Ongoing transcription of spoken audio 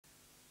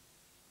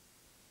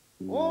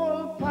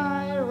Old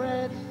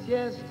pirates,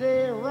 yes,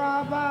 they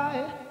rob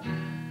I,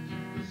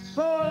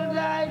 sold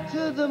I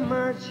to the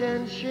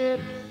merchant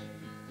ships.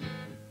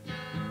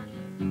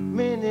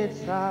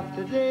 Minutes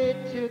after they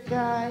took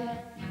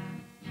I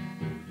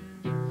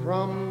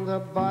from the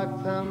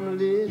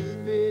bottomless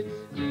pit.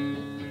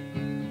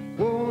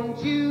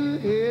 Won't you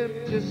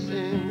help to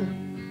sing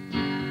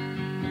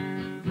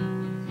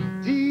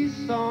these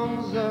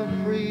songs of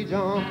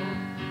freedom?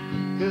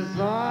 'Cause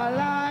all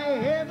I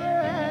ever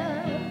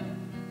had,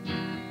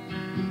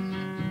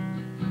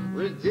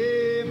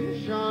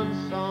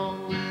 redemption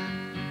songs,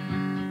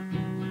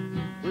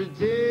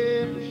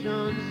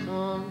 redemption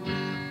songs,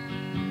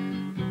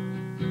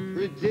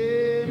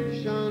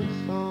 redemption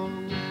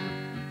songs.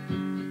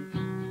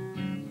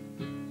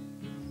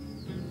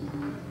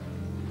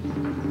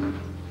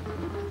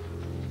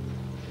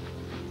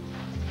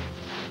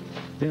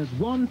 There's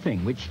one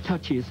thing which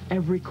touches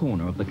every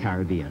corner of the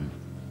Caribbean: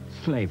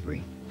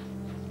 slavery.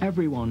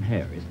 Everyone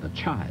here is the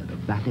child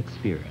of that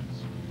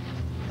experience.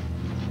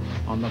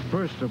 On the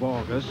 1st of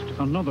August,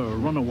 another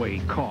runaway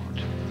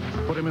caught.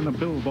 Put him in the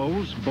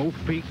bilboes, both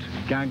feet,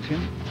 gagged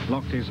him,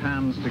 locked his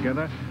hands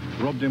together,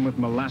 rubbed him with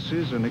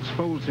molasses and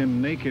exposed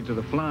him naked to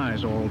the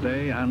flies all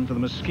day and to the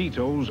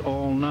mosquitoes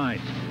all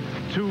night.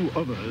 2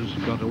 others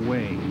got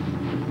away.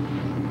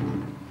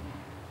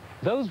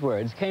 Those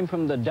words came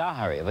from the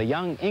diary of a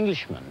young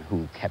Englishman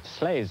who kept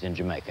slaves in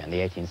Jamaica in the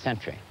 18th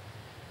century,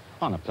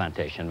 on a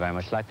plantation very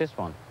much like this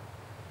one.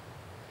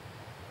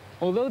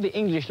 Although the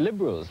English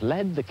liberals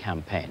led the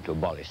campaign to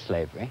abolish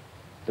slavery,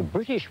 the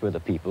British were the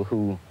people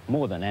who,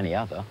 more than any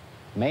other,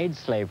 made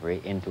slavery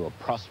into a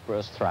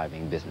prosperous,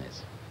 thriving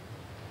business.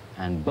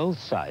 And both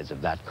sides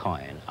of that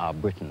coin are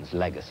Britain's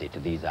legacy to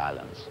these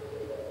islands.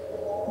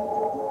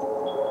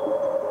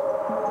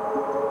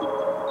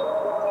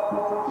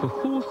 For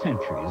 4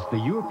 centuries, the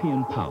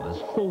European powers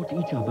fought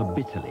each other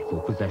bitterly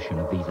for possession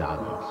of these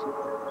islands.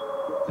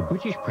 The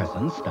British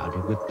presence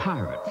started with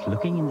pirates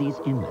looking in these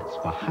inlets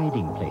for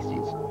hiding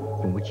places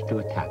from which to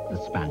attack the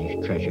Spanish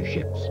treasure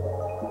ships.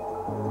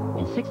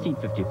 In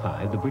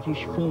 1655, the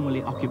British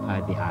formally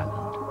occupied the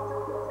island.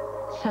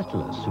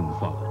 Settlers soon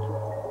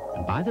followed,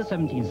 and by the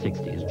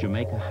 1760s,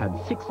 Jamaica had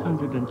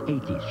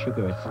 680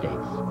 sugar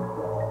estates.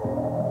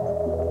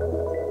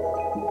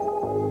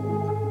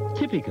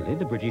 Typically,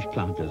 the British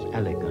planter's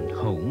elegant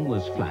home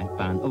was flanked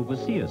by an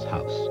overseer's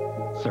house,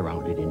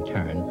 surrounded in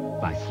turn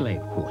by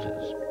slave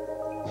quarters.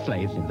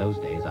 Slaves in those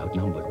days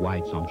outnumbered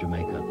whites on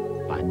Jamaica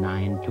by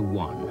 9 to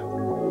 1.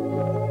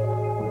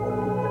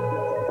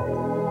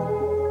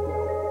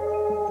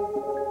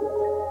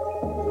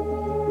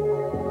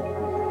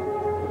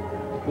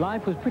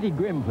 Life was pretty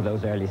grim for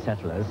those early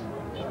settlers.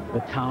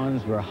 The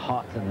towns were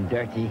hot and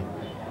dirty,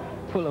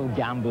 full of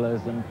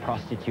gamblers and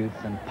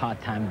prostitutes and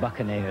part-time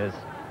buccaneers.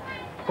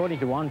 According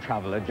to one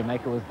traveler,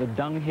 Jamaica was the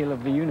dunghill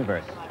of the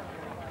universe.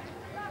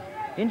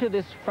 Into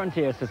this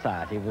frontier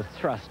society was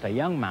thrust a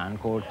young man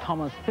called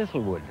Thomas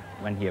Thistlewood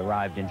when he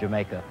arrived in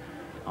Jamaica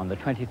on the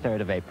 23rd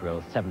of April,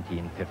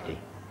 1750.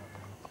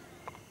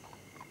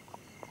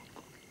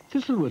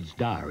 Thistlewood's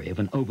diary of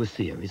an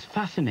overseer is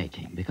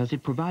fascinating because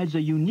it provides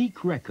a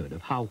unique record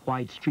of how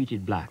whites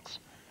treated blacks,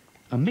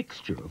 a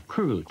mixture of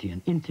cruelty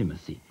and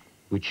intimacy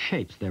which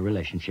shapes their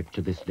relationship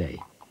to this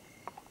day.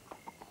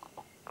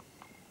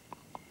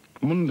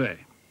 Monday,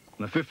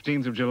 the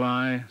 15th of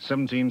July,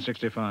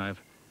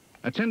 1765.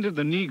 Attended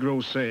the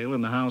Negro sale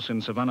in the house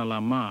in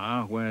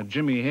Savannah-la-Mar, where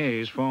Jimmy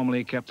Hayes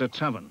formerly kept a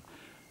tavern.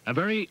 A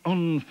very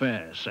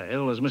unfair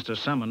sale, as Mr.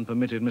 Salmon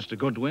permitted Mr.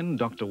 Goodwin,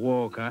 Dr.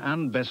 Walker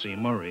and Bessie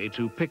Murray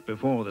to pick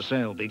before the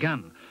sale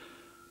began.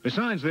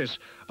 Besides this,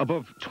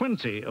 above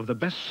 20 of the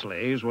best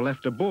slaves were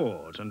left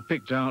aboard and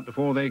picked out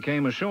before they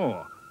came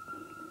ashore.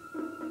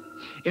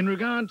 In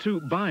regard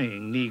to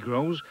buying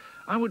Negroes,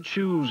 I would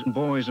choose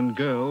boys and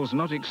girls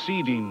not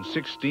exceeding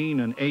 16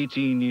 and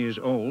 18 years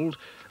old,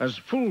 as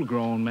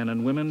full-grown men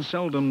and women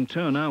seldom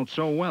turn out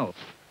so well.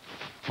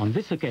 On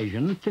this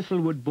occasion,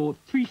 Thistlewood bought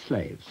 3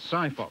 slaves.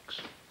 Cyfox,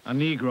 a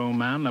Negro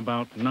man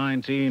about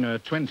 19 or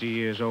 20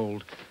 years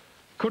old.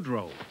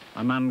 Kudrow,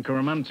 a man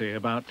Coromantee,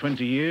 about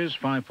 20 years,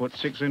 5 foot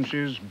 6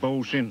 inches,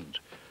 bow-shinned.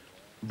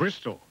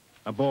 Bristol,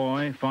 a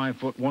boy, 5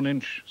 foot 1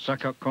 inch,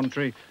 Saccok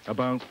country,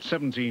 about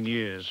 17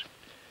 years.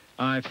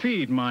 I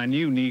feed my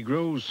new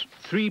Negroes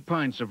 3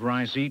 pints of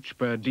rice each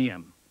per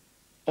diem.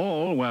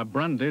 All were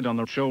branded on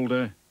the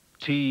shoulder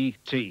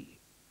TT.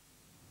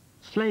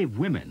 Slave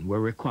women were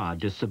required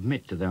to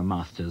submit to their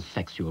master's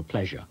sexual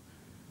pleasure.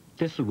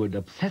 Thistlewood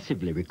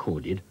obsessively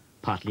recorded,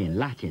 partly in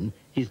Latin,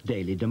 his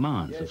daily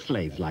demands of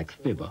slaves like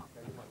Fibber.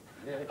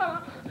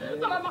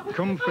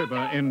 Come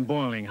Fibber in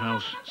boiling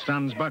house,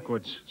 stands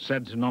backwards,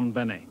 said non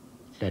bene.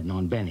 Said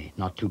non bene,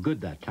 not too good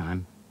that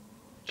time.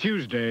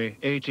 Tuesday,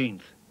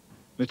 18th.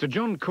 Mr.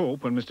 John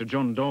Cope and Mr.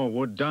 John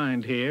Dorwood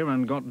dined here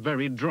and got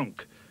very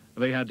drunk.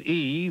 They had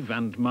Eve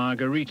and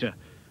Margarita.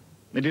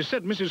 It is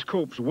said Mrs.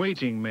 Cope's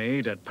waiting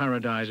maid at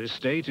Paradise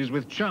Estate is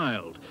with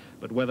child,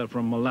 but whether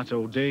from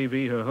Mulatto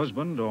Davy, her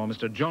husband, or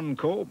Mr. John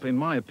Cope, in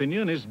my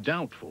opinion, is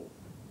doubtful.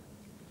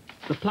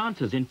 the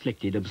planters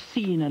inflicted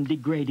obscene and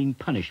degrading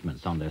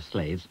punishments on their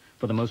slaves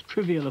for the most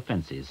trivial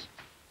offences.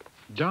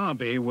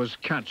 Darby was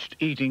catched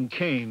eating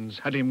canes,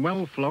 had him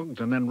well flogged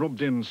and then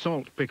rubbed in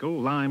salt pickle,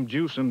 lime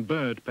juice and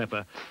bird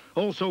pepper.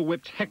 Also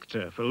whipped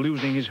Hector for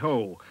losing his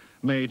hoe,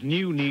 made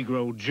new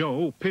Negro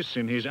Joe piss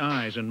in his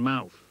eyes and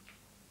mouth.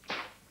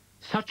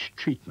 Such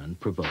treatment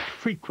provoked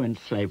frequent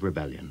slave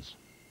rebellions.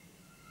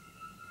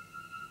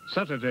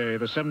 Saturday,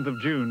 the 7th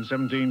of June,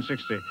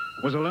 1760,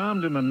 was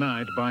alarmed in the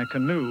night by a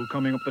canoe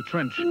coming up the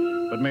trench,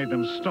 but made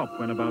them stop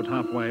when about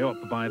halfway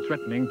up by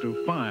threatening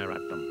to fire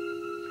at them.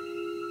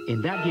 In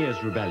that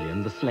year's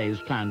rebellion, the slaves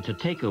planned to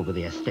take over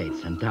the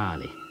estates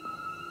entirely.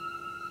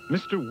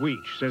 Mr.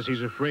 Weech says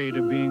he's afraid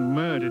of being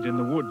murdered in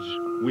the woods.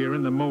 We are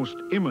in the most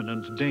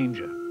imminent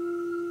danger.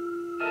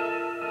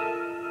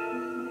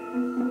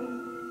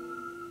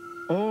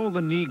 All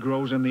the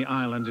Negroes in the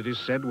island, it is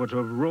said, were to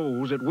have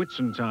rose at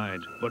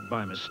Whitsuntide, but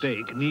by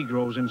mistake,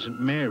 Negroes in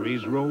St.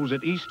 Mary's rose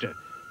at Easter.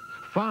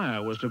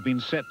 Fire was to have been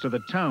set to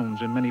the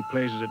towns in many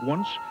places at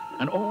once,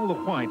 and all the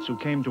whites who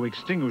came to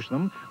extinguish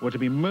them were to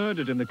be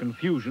murdered in the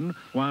confusion,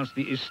 whilst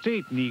the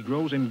estate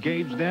Negroes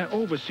engaged their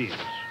overseers.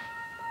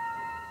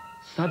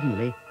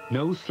 Suddenly,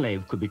 no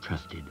slave could be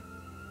trusted.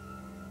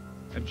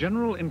 A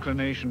general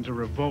inclination to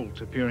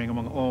revolt appearing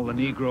among all the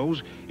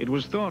Negroes, it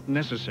was thought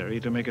necessary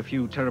to make a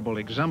few terrible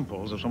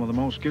examples of some of the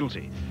most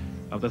guilty.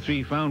 Of the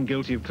 3 found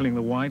guilty of killing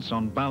the whites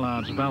on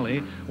Ballard's Valley,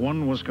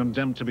 1 was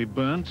condemned to be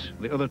burnt,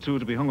 the other 2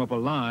 to be hung up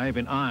alive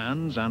in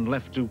irons and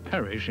left to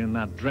perish in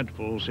that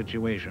dreadful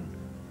situation.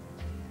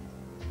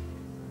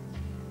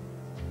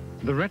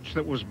 The wretch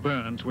that was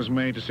burnt was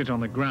made to sit on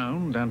the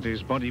ground, and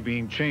his body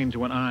being chained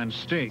to an iron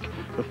stake,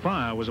 the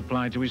fire was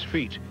applied to his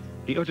feet.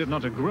 He uttered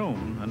not a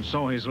groan and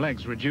saw his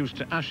legs reduced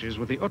to ashes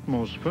with the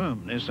utmost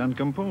firmness and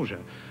composure,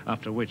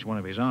 after which one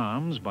of his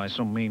arms, by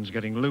some means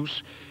getting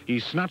loose, he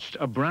snatched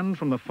a brand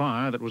from the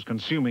fire that was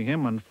consuming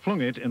him and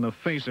flung it in the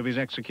face of his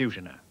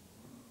executioner.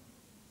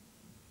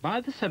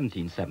 By the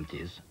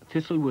 1770s,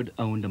 Thistlewood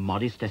owned a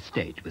modest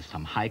estate with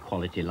some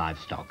high-quality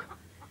livestock.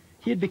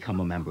 He had become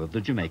a member of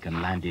the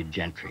Jamaican landed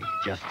gentry,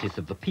 Justice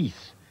of the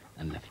Peace,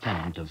 and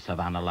Lieutenant of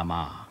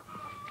Savannah-la-Mar.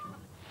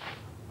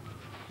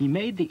 He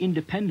made the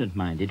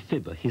independent-minded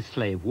Fibber his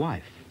slave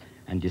wife,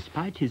 and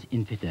despite his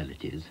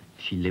infidelities,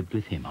 she lived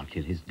with him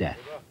until his death.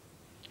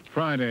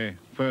 Friday,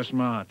 1st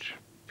March,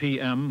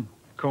 p.m.,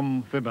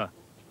 cum Fibber.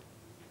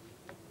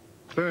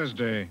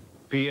 Thursday,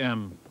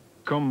 p.m.,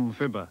 cum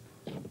Fibber.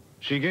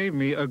 She gave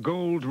me a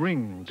gold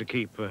ring to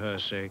keep for her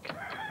sake.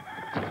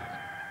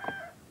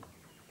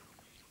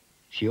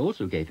 She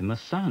also gave him a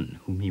son,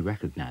 whom he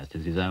recognized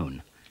as his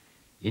own.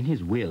 In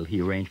his will,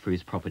 he arranged for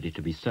his property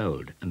to be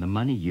sold, and the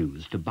money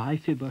used to buy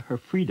Fibber her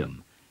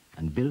freedom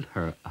and build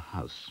her a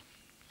house.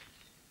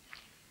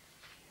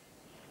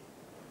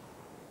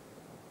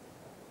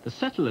 The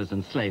settlers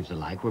and slaves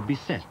alike were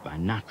beset by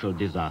natural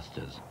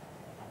disasters.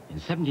 In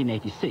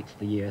 1786,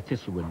 the year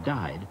Thistlewood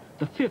died,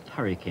 the 5th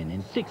hurricane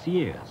in 6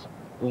 years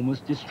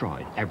almost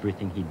destroyed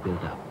everything he'd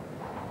built up.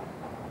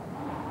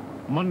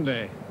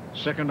 Monday,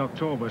 2nd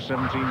October,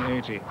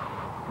 1780.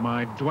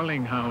 My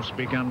dwelling house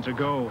began to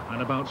go,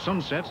 and about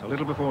sunset, a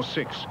little before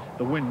 6,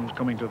 the wind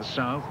coming to the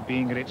south,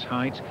 being at its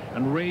height,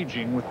 and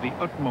raging with the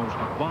utmost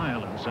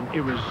violence and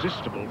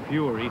irresistible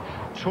fury,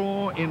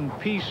 tore in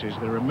pieces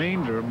the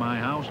remainder of my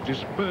house,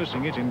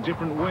 dispersing it in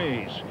different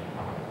ways.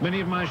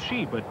 Many of my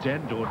sheep are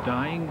dead or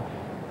dying.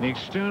 The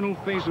external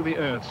face of the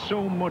earth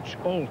so much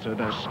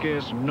altered I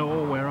scarce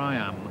know where I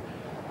am.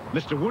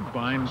 Mr.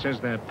 Woodbine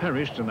says there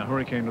perished in the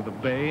hurricane of the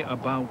Bay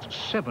about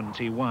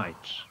 70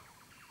 whites.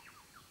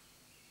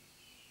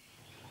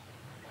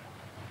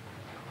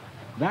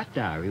 That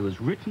diary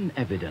was written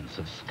evidence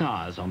of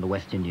scars on the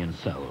West Indian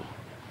soul.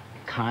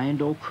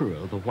 Kind or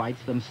cruel, the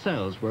whites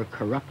themselves were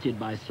corrupted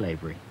by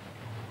slavery.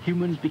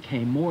 Humans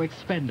became more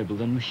expendable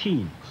than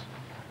machines.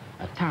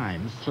 At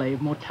times,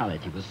 slave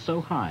mortality was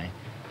so high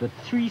that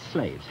 3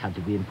 slaves had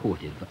to be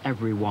imported for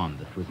every one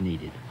that was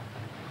needed.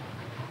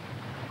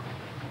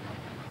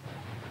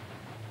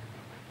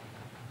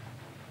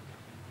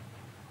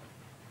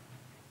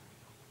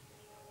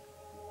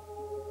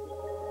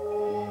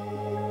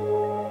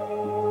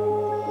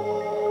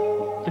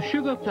 The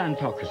sugar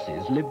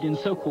plantocracies lived in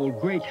so-called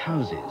great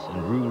houses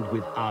and ruled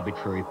with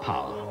arbitrary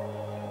power.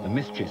 The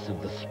mistress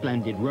of the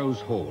splendid Rose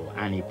Hall,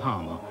 Annie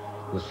Palmer,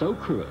 was so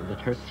cruel that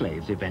her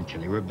slaves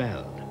eventually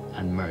rebelled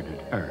and murdered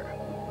her.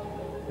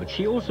 But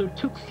she also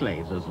took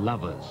slaves as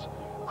lovers,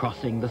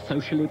 crossing the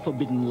socially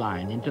forbidden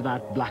line into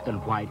that black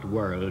and white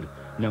world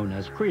known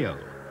as Creole,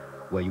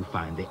 where you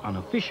find the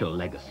unofficial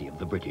legacy of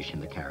the British in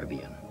the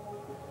Caribbean.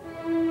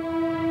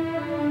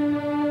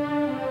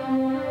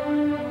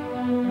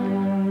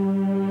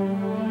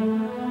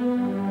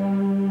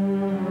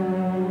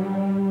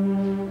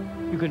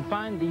 You can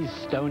find these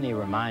stony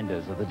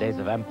reminders of the days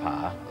of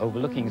empire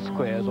overlooking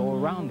squares all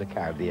around the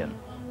Caribbean.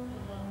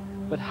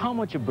 But how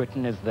much of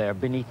Britain is there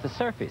beneath the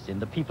surface, in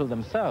the people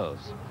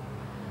themselves?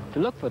 To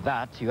look for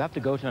that, you have to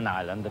go to an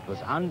island that was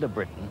under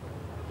Britain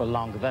for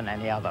longer than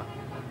any other,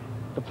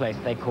 the place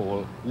they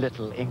call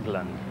Little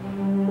England.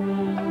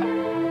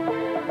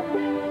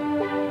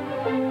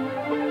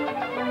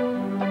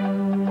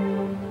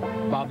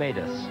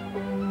 Barbados.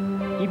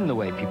 Even the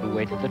way people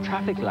wait at the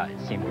traffic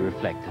lights seem to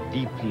reflect a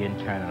deeply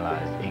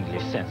internalized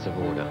English sense of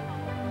order.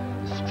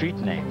 The street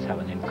names have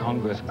an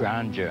incongruous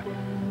grandeur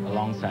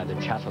alongside the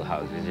chattel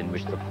houses in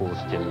which the poor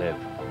still live.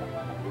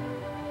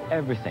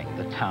 Everything,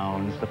 the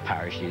towns, the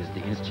parishes,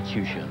 the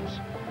institutions,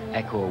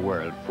 echo a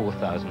world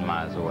 4,000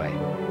 miles away.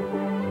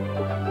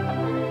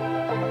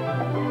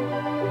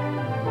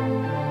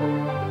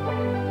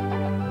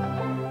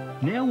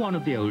 Near one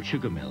of the old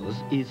sugar mills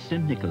is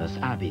St. Nicholas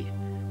Abbey,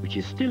 which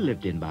is still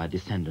lived in by a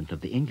descendant of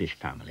the English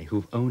family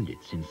who've owned it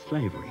since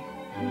slavery.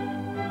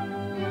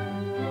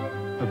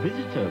 A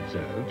visitor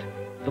observed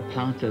the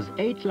planters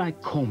ate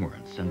like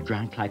cormorants and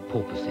drank like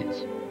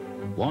porpoises.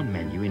 One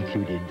menu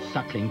included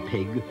suckling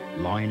pig,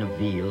 loin of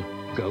veal,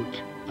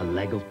 goat, a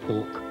leg of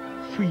pork,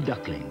 3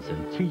 ducklings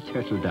and 3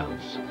 turtle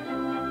doves.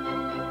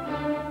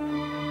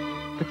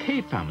 The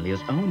Cave family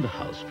has owned the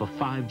house for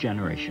 5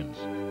 generations.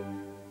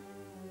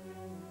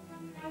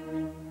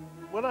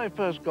 When I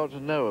first got to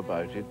know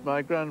about it,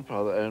 my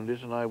grandfather owned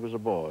it and I was a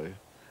boy.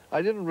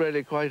 I didn't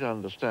really quite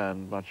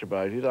understand much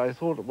about it. I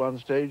thought at one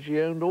stage he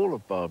owned all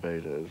of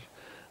Barbados,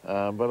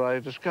 but I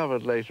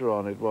discovered later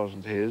on it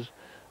wasn't his,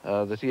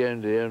 that he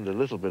only owned a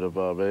little bit of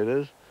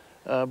Barbados.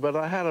 But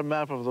I had a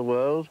map of the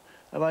world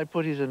and I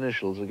put his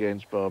initials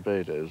against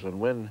Barbados, and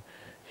when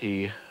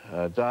he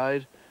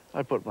died,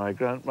 I put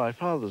my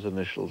father's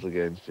initials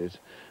against it.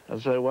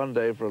 And so one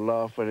day, for a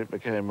laugh, when it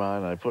became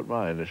mine, I put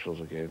my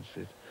initials against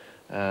it.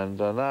 And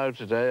now,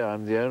 today,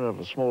 I'm the owner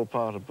of a small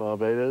part of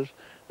Barbados,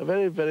 a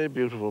very, very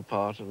beautiful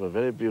part of a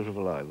very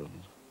beautiful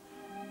island.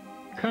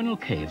 Colonel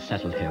Cave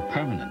settled here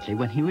permanently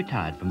when he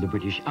retired from the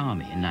British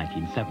Army in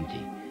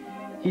 1970.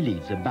 He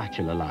leads a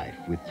bachelor life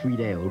with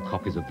 3-day-old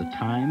copies of The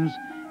Times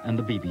and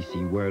the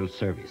BBC World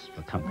Service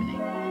for company.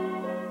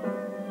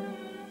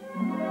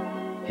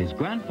 His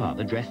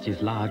grandfather dressed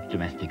his large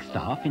domestic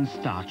staff in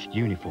starched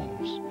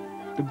uniforms.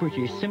 The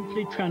British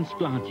simply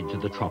transplanted to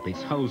the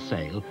tropics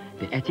wholesale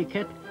the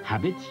etiquette,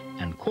 habits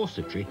and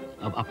corsetry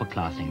of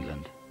upper-class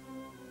England.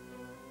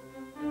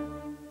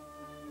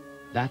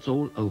 That's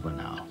all over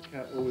now. The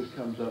cat always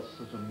comes up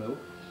for some milk.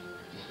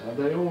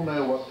 They all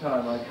know what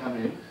time I come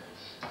in,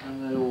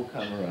 and they all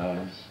come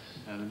around.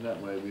 And in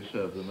that way we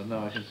serve them. And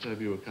now I can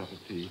serve you a cup of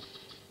tea.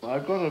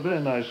 I've got a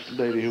very nice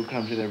lady who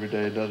comes in every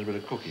day and does a bit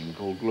of cooking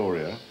called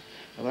Gloria.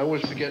 And I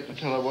always forget to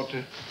tell her what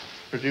to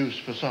produce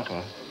for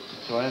supper.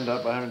 So I end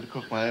up by having to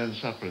cook my own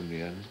supper in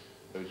the end.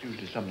 So it's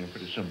usually something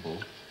pretty simple.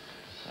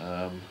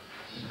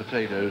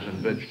 Potatoes and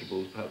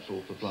vegetables, perhaps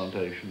off the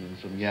plantation, and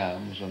some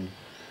yams and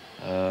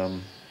a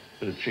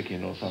bit of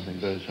chicken or something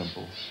very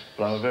simple.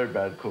 But I'm a very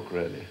bad cook,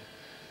 really.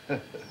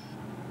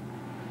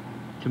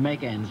 To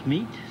make ends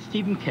meet,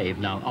 Stephen Cave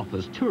now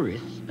offers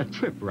tourists a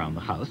trip around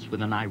the house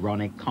with an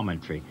ironic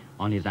commentary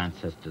on his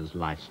ancestors'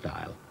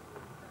 lifestyle.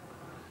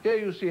 Here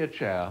you see a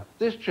chair.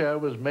 This chair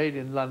was made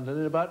in London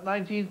in about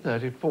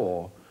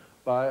 1934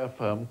 by a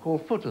firm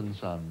called Foot &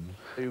 Sons.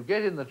 You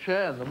get in the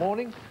chair in the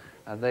morning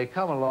and they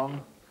come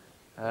along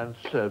and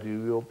serve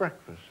you your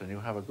breakfast, and you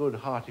have a good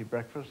hearty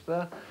breakfast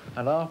there,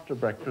 and after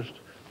breakfast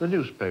the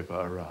newspaper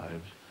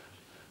arrives.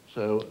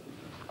 So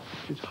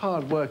it's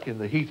hard work in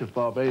the heat of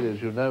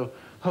Barbados, you know,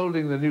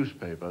 holding the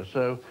newspaper,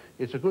 so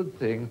it's a good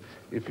thing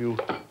if you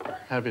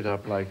have it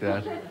up like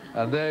that,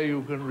 and there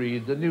you can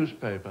read the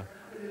newspaper.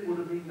 It would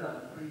have been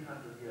done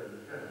 300 years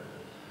ago.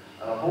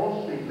 A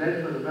horse being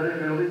led to the very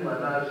building we're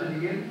now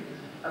sitting in,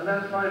 and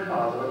that's my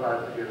father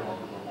about to get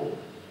onto the horse.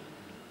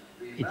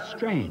 It's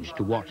strange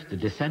to watch the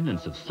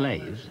descendants of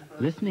slaves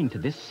listening to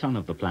this son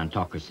of the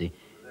plantocracy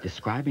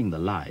describing the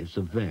lives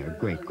of their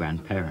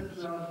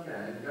great-grandparents.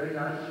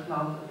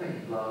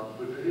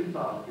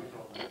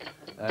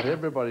 And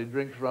everybody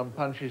drinks rum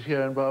punches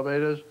here in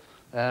Barbados,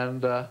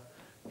 and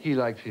he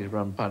likes his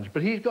rum punch.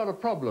 But he's got a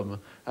problem,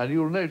 and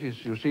you'll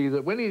notice, you see,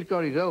 that when he's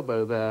got his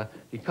elbow there,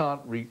 he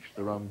can't reach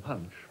the rum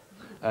punch.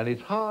 And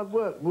it's hard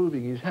work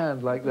moving his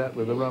hand like that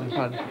with a rum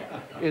punch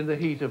in the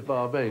heat of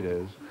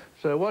Barbados.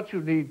 So what you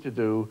need to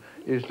do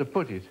is to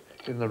put it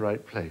in the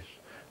right place.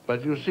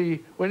 But you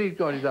see, when he's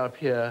got it up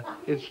here,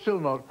 it's still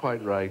not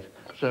quite right.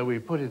 So we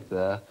put it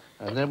there,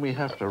 and then we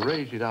have to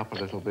raise it up a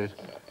little bit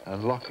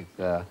and lock it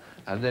there.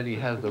 And then he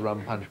has the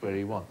rum punch where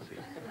he wants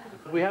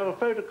it. We have a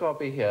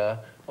photocopy here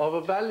of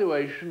a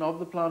valuation of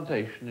the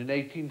plantation in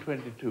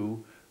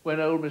 1822 when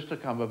old Mr.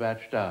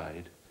 Cumberbatch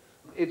died.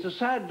 It's a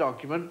sad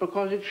document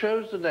because it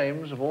shows the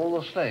names of all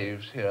the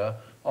slaves here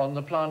on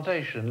the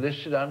plantation,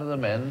 listed under the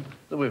men,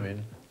 the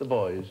women, the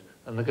boys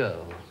and the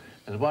girls.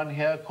 There's one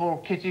here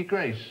called Kitty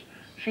Grace.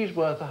 She's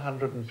worth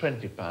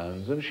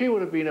 £120, and she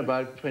would have been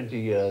about 20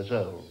 years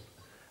old.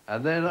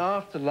 And then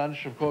after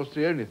lunch, of course,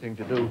 the only thing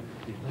to do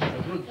is have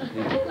a good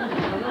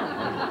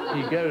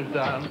sleep. He goes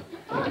down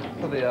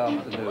for the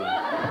afternoon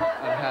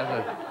and has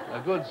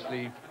a good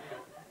sleep.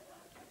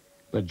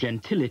 But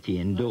gentility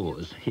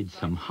indoors hid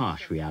some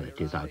harsh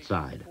realities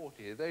outside.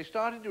 They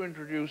started to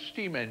introduce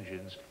steam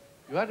engines.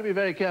 You had to be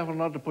very careful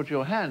not to put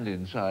your hand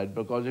inside,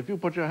 because if you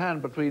put your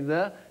hand between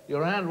there,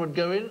 your hand would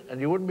go in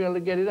and you wouldn't be able to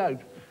get it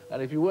out.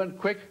 And if you weren't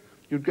quick,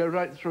 you'd go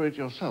right through it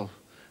yourself.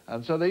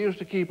 And so they used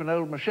to keep an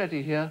old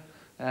machete here,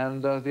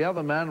 and the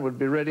other man would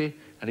be ready,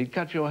 and he'd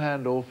cut your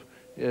hand off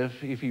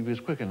if he was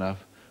quick enough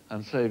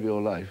and save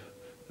your life.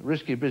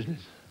 Risky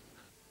business.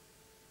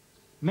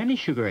 Many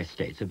sugar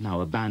estates have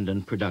now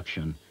abandoned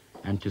production,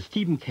 and to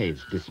Stephen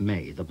Cave's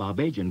dismay, the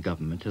Barbadian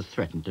government has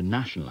threatened to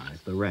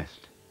nationalize the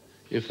rest.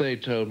 If they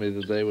told me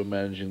that they were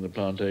managing the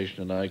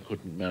plantation and I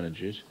couldn't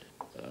manage it,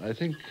 I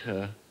think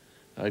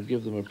I'd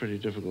give them a pretty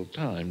difficult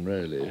time,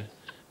 really.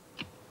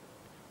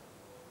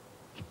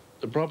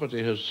 The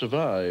property has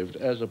survived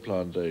as a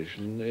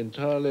plantation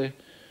entirely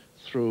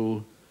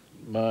through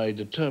my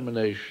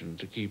determination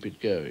to keep it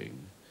going.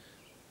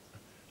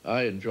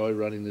 I enjoy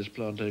running this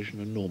plantation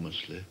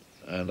enormously,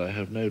 and I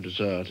have no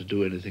desire to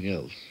do anything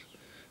else.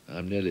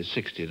 I'm nearly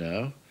 60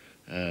 now,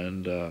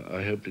 and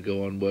I hope to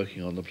go on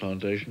working on the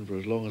plantation for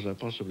as long as I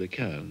possibly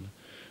can.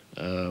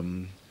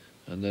 And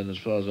then, as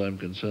far as I'm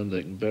concerned,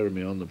 they can bury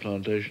me on the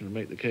plantation and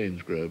make the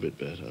canes grow a bit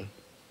better.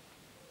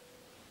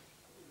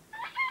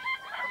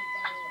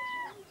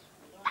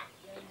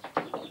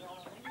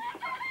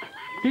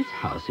 This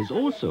house is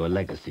also a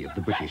legacy of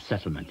the British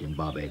settlement in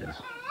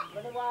Barbados.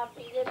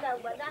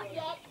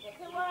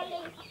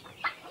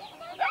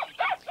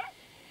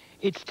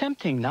 It's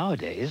tempting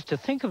nowadays to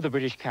think of the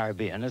British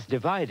Caribbean as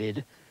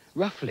divided,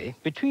 roughly,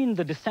 between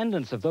the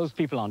descendants of those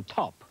people on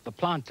top, the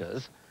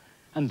planters,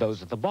 and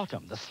those at the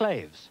bottom, the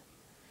slaves.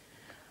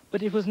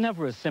 But it was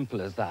never as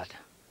simple as that.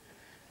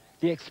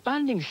 The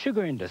expanding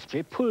sugar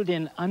industry pulled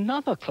in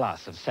another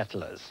class of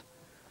settlers,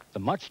 the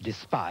much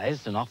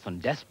despised and often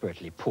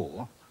desperately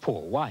poor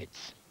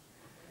whites.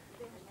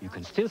 You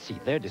can still see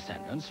their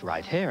descendants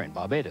right here in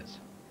Barbados.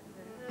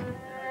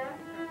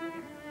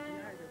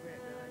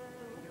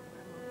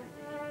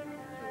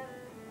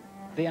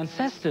 The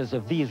ancestors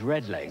of these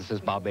redlegs,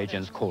 as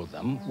Barbadians called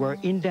them, were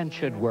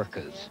indentured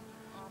workers,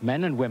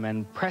 men and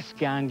women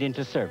press-ganged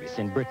into service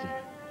in Britain,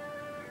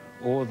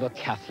 or the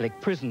Catholic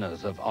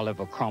prisoners of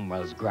Oliver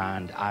Cromwell's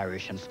grand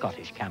Irish and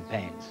Scottish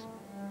campaigns.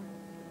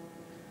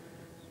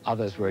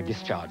 Others were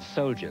discharged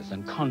soldiers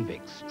and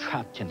convicts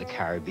trapped in the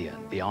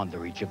Caribbean beyond the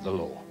reach of the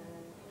law.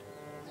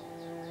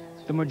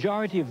 The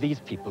majority of these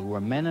people were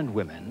men and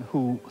women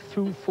who,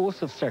 through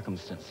force of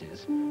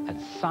circumstances, had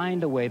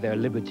signed away their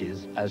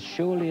liberties as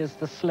surely as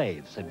the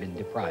slaves had been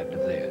deprived of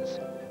theirs.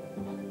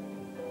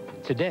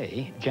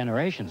 Today,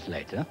 generations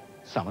later,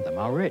 some of them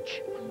are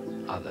rich.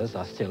 Others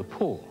are still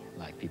poor,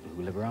 like people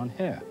who live around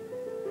here.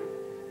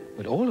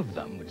 But all of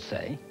them would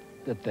say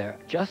that they're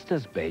just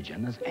as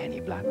Bajan as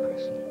any black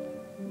person.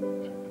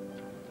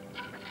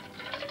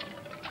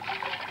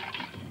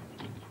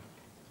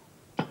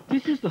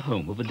 This is the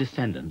home of a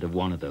descendant of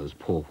one of those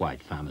poor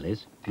white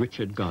families,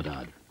 Richard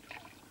Goddard.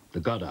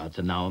 The Goddards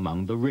are now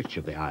among the rich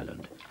of the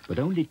island, but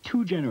only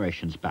 2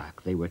 generations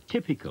back they were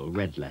typical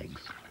redlegs.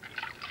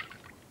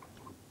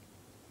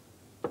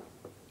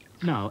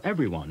 Now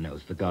everyone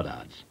knows the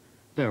Goddards.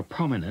 They're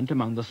prominent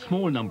among the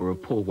small number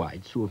of poor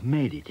whites who have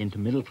made it into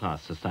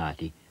middle-class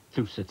society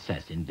through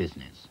success in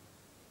business.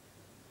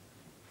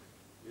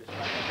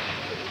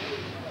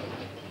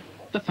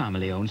 The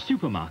family owns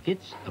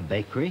supermarkets, a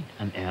bakery,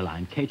 an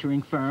airline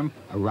catering firm,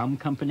 a rum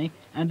company,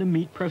 and a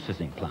meat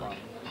processing plant.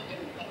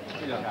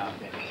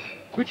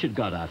 Richard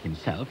Goddard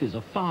himself is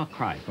a far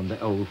cry from the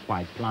old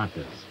white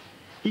planters.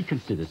 He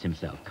considers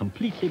himself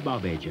completely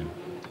Barbadian.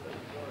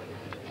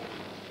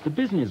 The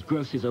business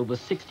grosses over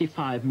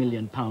 £65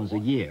 million a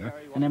year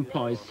and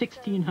employs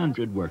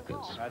 1,600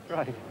 workers. That's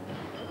right.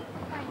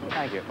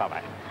 Thank you.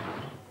 Bye-bye.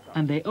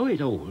 And they owe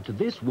it all to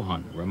this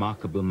one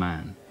remarkable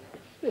man.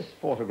 This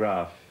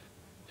photograph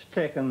is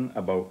taken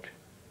about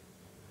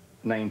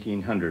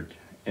 1900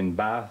 in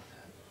Bath,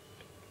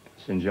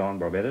 St. John,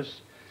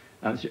 Barbados.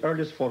 And it's the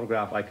earliest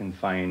photograph I can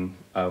find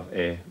of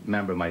a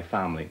member of my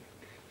family,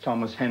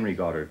 Thomas Henry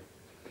Goddard.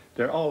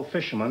 They're all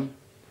fishermen,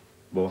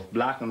 both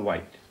black and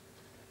white.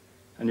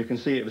 And you can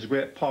see it was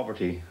great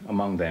poverty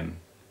among them.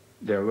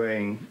 They're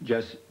wearing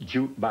just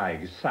jute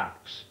bags,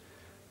 sacks,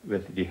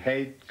 with the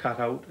head cut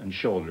out and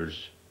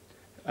shoulders.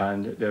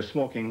 And they're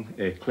smoking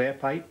a clay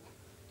pipe.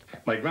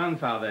 My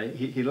grandfather,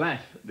 he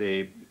left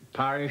the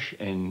parish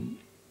in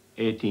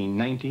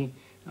 1890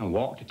 and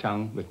walked to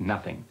town with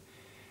nothing.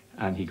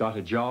 And he got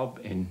a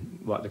job in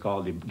what they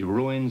call the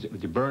ruins,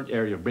 the burnt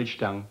area of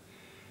Bridgetown.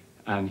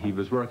 And he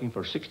was working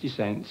for 60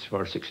 cents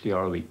for a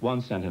 60-hour week,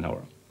 1 cent an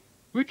hour.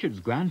 Richard's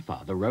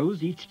grandfather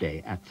rose each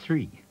day at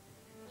 3.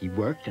 He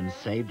worked and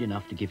saved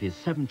enough to give his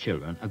 7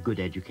 children a good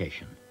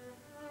education.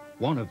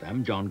 One of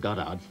them, John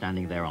Goddard,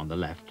 standing there on the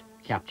left,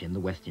 captained the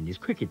West Indies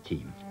cricket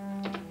team.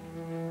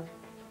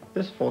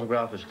 This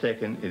photograph was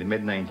taken in the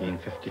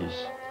mid-1950s.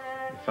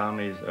 The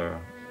families are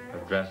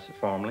dressed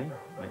formally,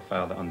 my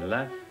father on the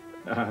left.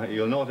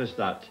 You'll notice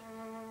that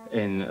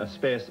in a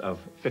space of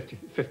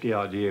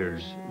 50-odd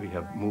years, we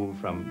have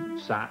moved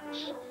from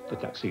sacks to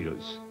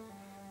tuxedos.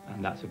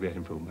 And that's a great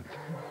improvement.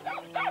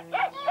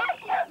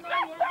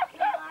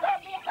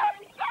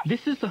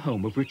 This is the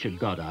home of Richard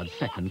Goddard's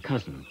second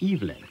cousin,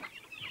 Evelyn.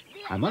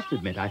 I must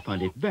admit I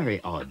find it very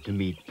odd to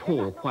meet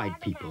poor white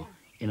people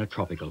in a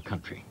tropical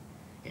country.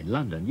 In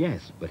London,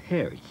 yes, but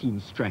here it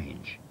seems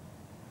strange.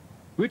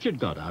 Richard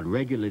Goddard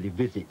regularly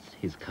visits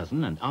his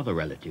cousin and other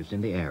relatives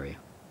in the area.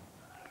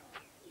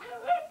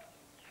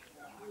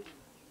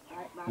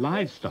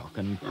 Livestock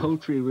and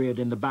poultry reared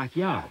in the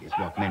backyard is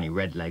what many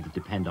redlegs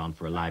depend on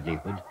for a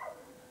livelihood.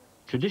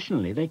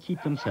 Traditionally, they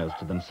keep themselves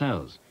to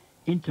themselves,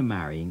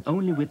 intermarrying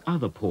only with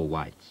other poor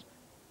whites,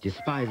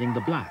 despising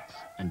the blacks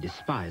and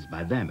despised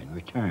by them in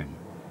return.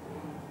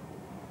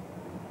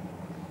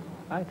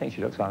 I think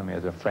she looks on me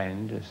as a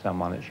friend, as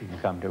someone that she can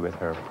come to with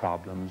her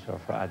problems or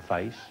for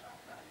advice.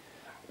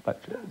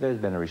 But there's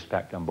been a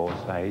respect on both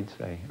sides.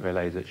 I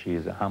realize that she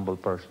is a humble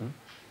person,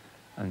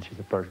 and she's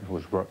a person who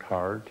has worked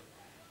hard,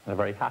 and a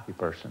very happy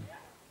person.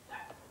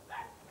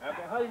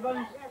 Okay,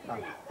 husband.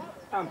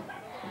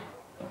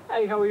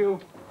 Hey, how are you?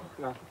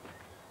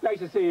 Nice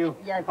to see you.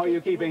 Yes, how are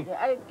you keeping?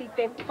 I'm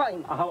keeping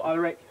fine. How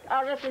Ulrich?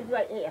 Ulrich is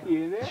right here.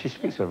 You there? She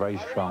speaks a very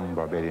strong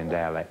Barbadian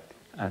dialect,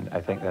 and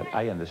I think that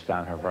I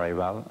understand her very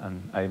well,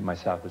 and I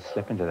myself would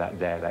slip into that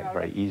dialect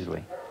very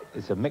easily.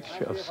 It's a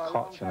mixture of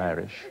Scotch and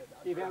Irish.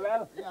 Keeping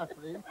well?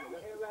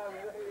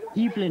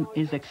 Evelyn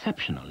is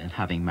exceptional in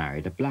having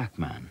married a black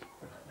man.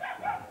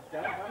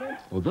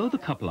 Although the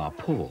couple are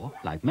poor,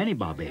 like many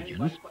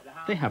Barbadians,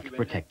 they have to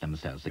protect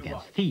themselves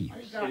against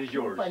thieves. It is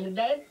yours.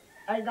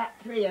 I got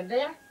 3 in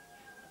there.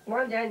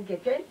 One there in the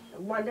kitchen,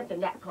 and one up in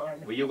that corner.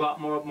 Well, you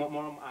got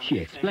more She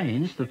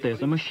explains that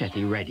there's a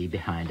machete ready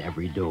behind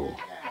every door.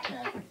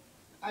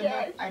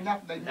 Yes.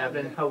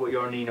 Evelyn, how about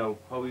your knee now?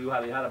 How you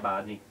had a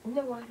bad knee?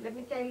 No, let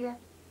me tell you,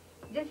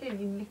 this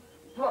is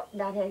what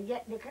that I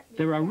get.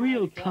 There are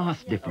real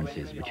class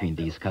differences between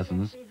these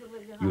cousins.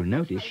 You'll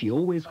notice she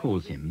always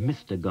calls him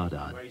Mr.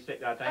 Goddard. Where you sick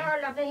that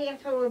time? All of the hair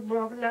so was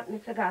broken up,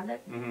 Mr. Goddard.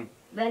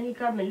 Then he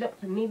come and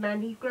looked at me,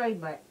 man, he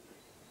cried, but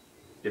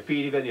You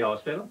feed him in the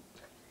hospital?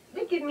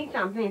 they give me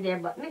something there,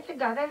 but Mr.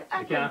 Goddard,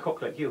 I You can't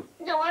cook like you.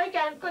 No, I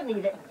can't, couldn't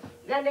eat it.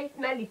 Then they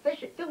smelly fish,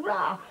 it's too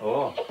raw.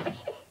 Oh,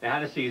 they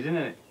had a season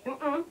in it.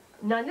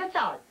 None of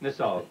salt. The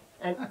salt.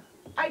 And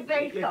I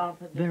very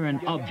soft. They're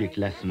an object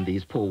lesson,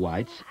 these poor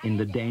whites, in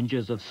the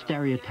dangers of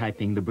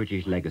stereotyping the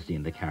British legacy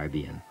in the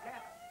Caribbean.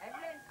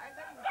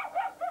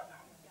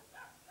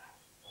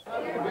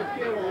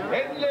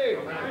 Henley,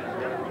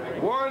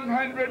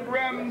 100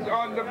 rams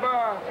on the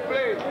bar,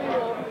 please.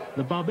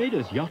 The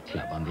Barbados Yacht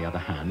Club, on the other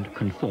hand,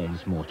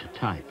 conforms more to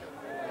type.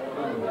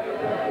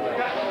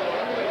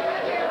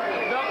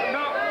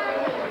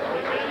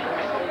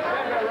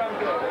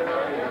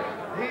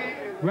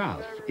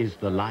 Ralph is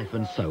the life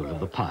and soul of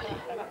the party.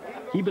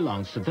 He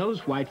belongs to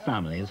those white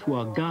families who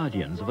are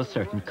guardians of a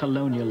certain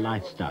colonial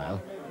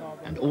lifestyle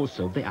and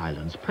also the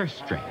island's purse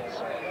strings.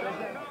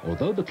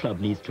 Although the club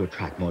needs to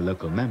attract more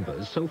local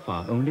members, so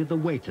far only the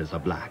waiters are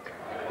black.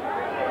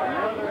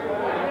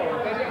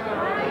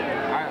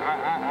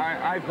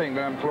 I think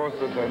that I'm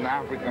closer to an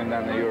African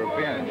than a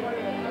European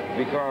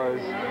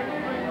because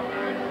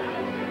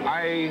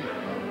I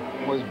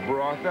was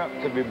brought up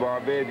to be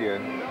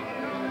Barbadian.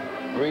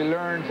 We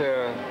learn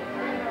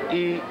to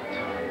eat,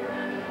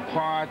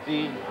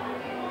 party,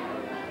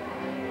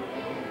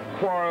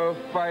 quarrel,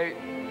 fight,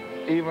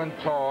 even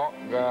talk.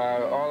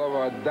 All of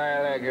our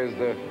dialect is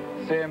the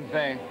same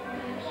thing.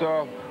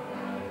 So,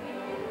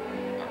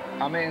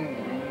 I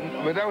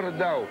mean, without a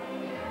doubt,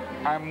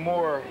 I'm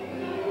more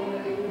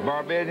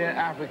Barbadian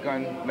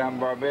African than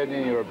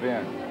Barbadian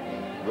European,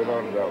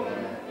 without a doubt.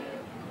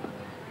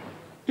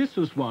 This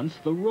was once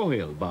the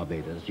Royal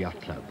Barbados Yacht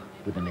Club,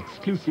 with an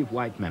exclusive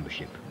white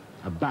membership,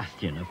 a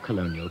bastion of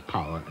colonial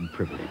power and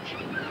privilege.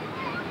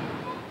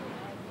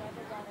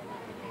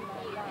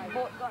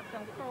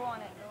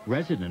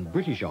 Resident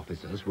British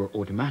officers were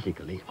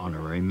automatically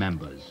honorary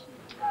members.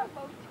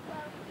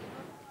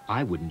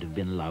 I wouldn't have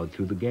been allowed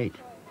through the gate.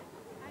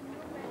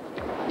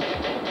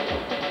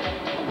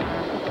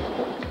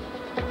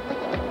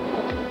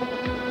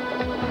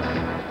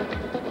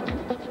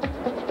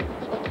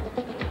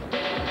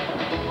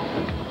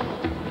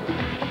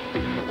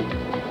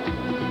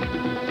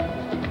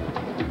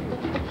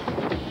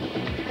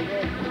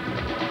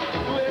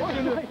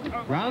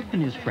 Ralph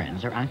and his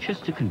friends are anxious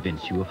to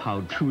convince you of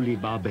how truly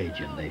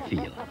Barbadian they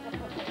feel.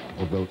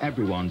 Although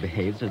everyone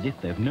behaves as if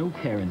they've no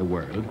care in the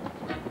world,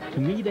 to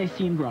me they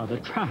seem rather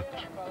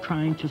trapped,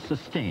 trying to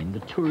sustain the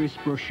tourist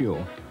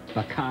brochure,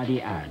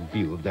 Bacardi ad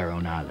view of their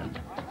own island.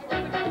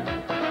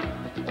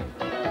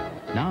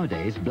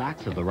 Nowadays,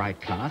 blacks of the right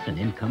class and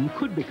income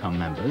could become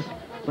members,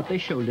 but they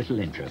show little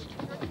interest.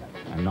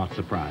 I'm not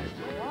surprised.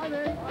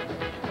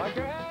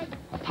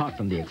 Apart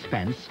from the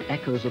expense,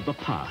 echoes of the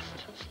past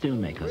still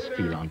make us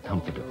feel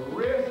uncomfortable.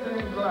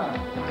 Racing class,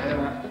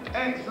 an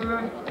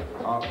excellent,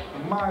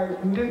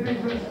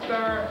 magnificent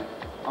start,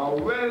 a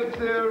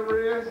well-sailed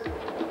race,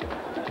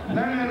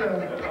 none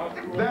other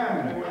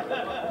than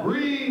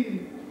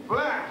Green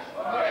Flash.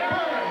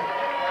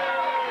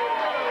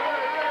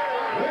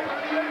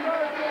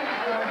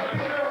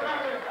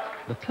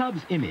 The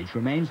club's image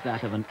remains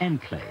that of an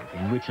enclave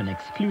in which an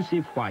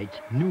exclusive white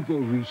nouveau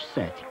riche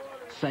set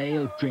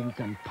sail, drink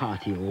and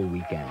party all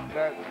weekend.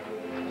 That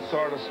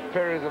sort of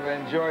spirit of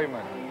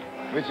enjoyment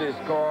which is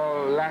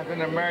called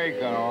Latin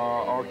American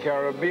or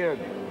Caribbean.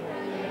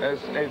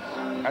 It's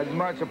as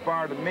much a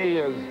part of me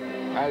as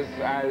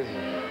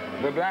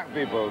the black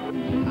people.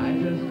 I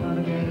just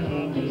wanna get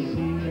home to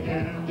see the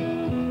girl.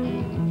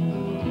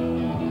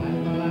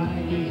 My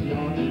life is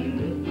yawning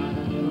with my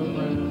little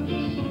friends.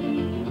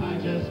 I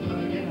just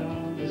wanna get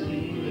home to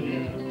see the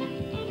girl.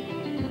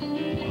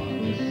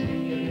 Want to see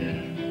the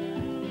girl.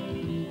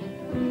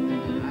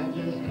 I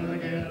just wanna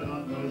get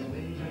home to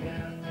see the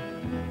girl.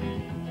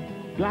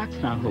 Blacks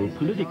now hold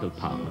political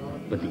power,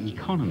 but the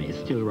economy is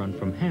still run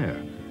from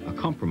here, a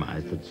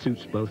compromise that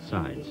suits both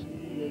sides.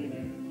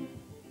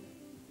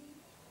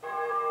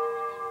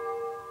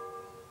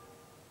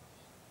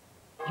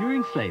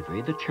 During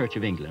slavery, the Church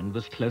of England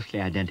was closely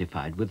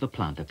identified with the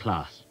planter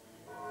class.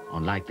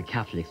 Unlike the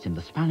Catholics in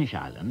the Spanish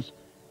islands,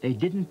 they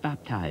didn't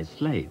baptize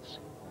slaves.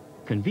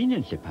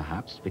 Conveniently,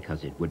 perhaps,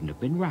 because it wouldn't have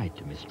been right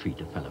to mistreat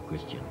a fellow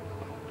Christian.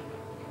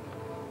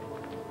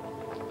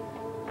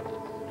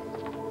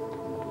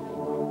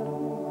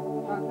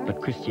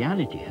 But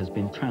Christianity has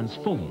been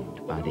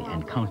transformed by the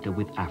encounter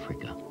with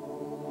Africa.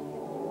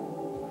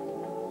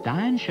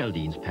 Diane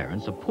Sheldine's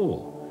parents are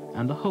poor,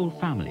 and the whole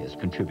family has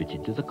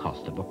contributed to the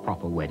cost of a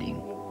proper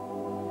wedding.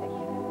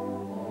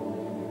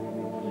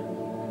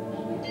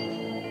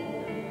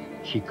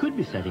 She could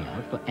be setting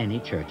out for any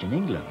church in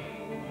England.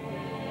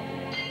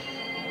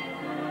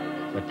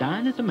 But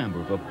Diane is a member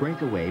of a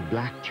breakaway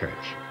black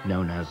church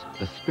known as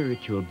the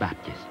Spiritual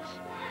Baptists.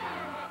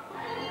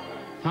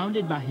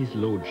 Founded by His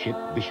Lordship,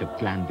 Bishop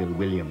Glanville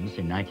Williams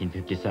in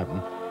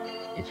 1957,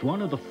 it's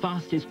one of the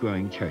fastest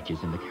growing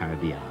churches in the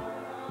Caribbean,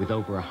 with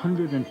over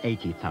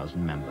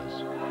 180,000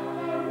 members.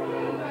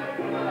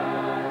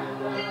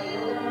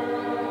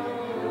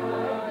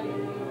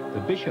 The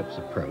bishop's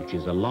approach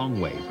is a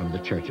long way from the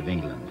Church of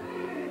England.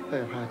 I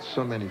have had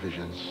so many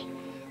visions,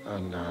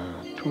 and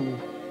too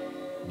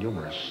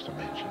numerous to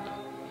mention.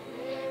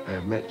 I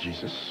have met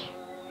Jesus.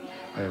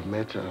 I have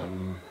met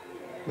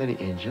many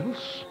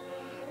angels.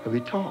 We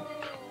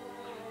talked.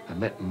 I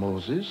met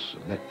Moses,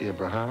 I met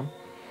Abraham.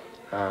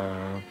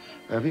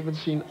 I've even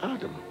seen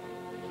Adam.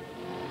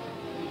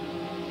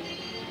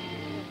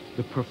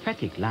 The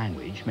prophetic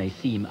language may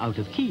seem out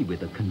of key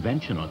with the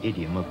conventional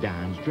idiom of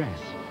Diane's dress,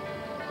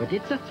 but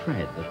it's a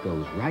thread that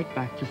goes right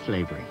back to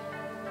slavery.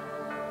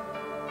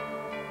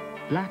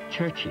 Black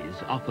churches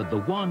offered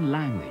the one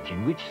language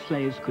in which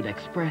slaves could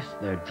express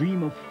their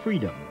dream of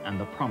freedom and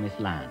the promised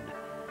land.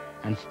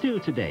 And still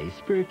today,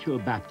 spiritual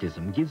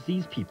baptism gives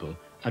these people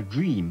a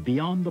dream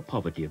beyond the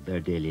poverty of their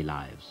daily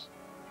lives.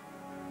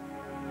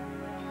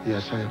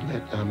 Yes, I have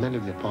met many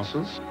of the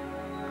apostles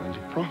and the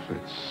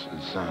prophets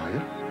in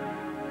Zion.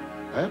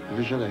 I had a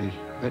vision. I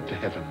went to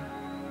heaven.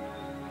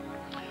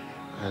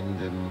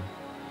 And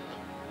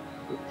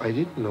I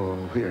didn't know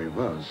where it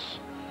was,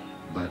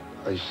 but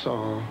I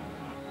saw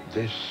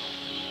this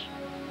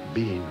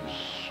being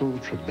so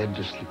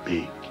tremendously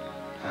big.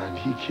 And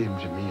he came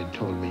to me and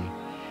told me,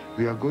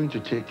 "We are going to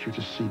take you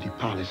to see the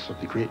palace of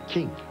the great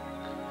king."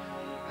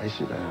 I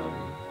said,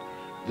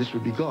 "This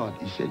would be God."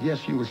 He said,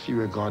 "Yes, you will see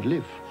where God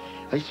live."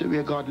 I said,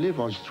 "Where God live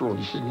on his throne?"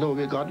 He said, "No,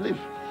 where God live."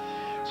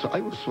 So I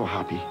was so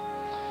happy.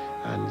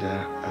 And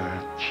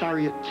a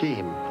chariot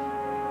came.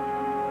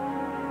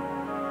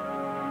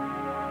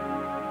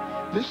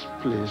 This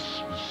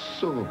place was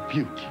so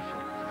beautiful,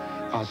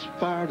 as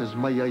far as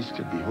my eyes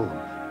could behold.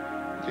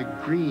 The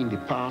green, the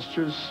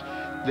pastures,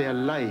 they're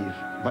alive,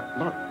 but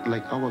not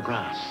like our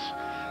grass.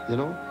 You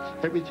know,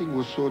 everything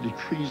was so, the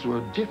trees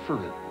were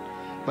different,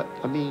 but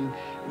I mean,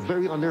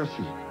 very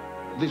unearthly.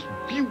 This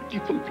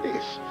beautiful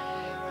place.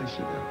 I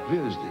said,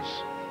 "Where is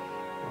this?"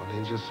 One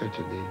angel said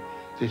to me,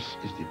 "This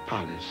is the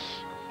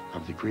palace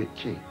of the great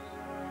king."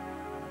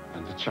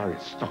 And the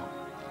chariot stopped.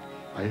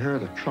 I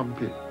heard a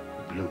trumpet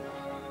blow.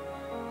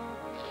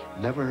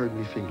 Never heard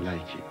anything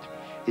like it.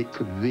 It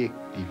could wake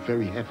the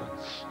very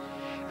heavens,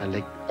 and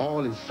like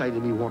all inside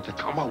of me want to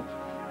come out.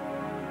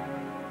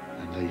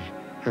 And I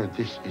heard,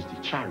 "This is the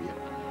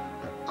chariot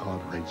that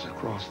God rides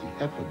across the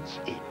heavens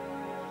in."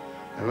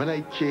 And when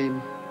I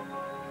came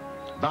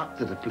back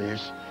to the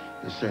place,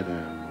 they said,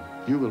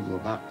 "You will go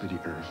back to the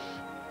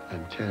earth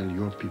and tell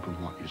your people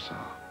what you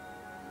saw."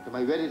 To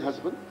my wedded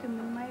husband. To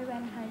my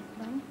wedded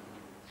husband.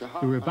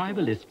 The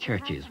revivalist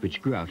churches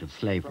which grew out of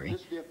slavery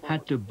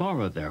had to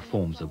borrow their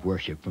forms of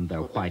worship from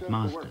their white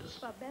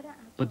masters,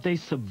 but they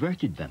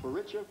subverted them,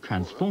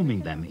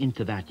 transforming them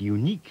into that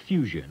unique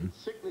fusion,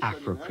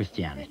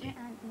 Afro-Christianity.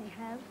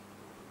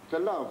 To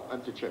love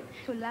and to cherish.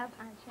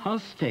 How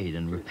staid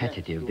and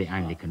repetitive the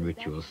Anglican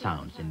ritual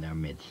sounds in their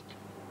midst.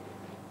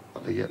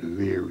 They get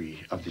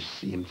weary of the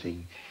same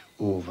thing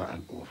over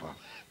and over,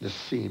 the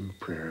same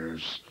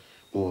prayers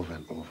over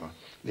and over.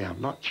 They have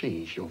not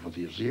changed over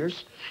these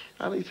years,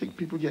 and I think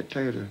people get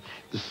tired of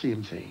the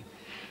same thing.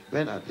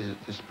 When at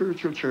the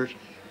spiritual church,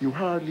 you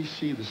hardly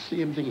see the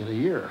same thing in a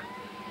year.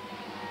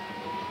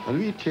 And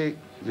we take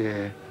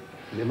the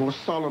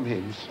most solemn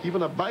hymns,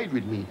 even Abide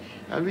With Me,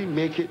 and we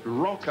make it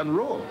rock and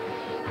roll.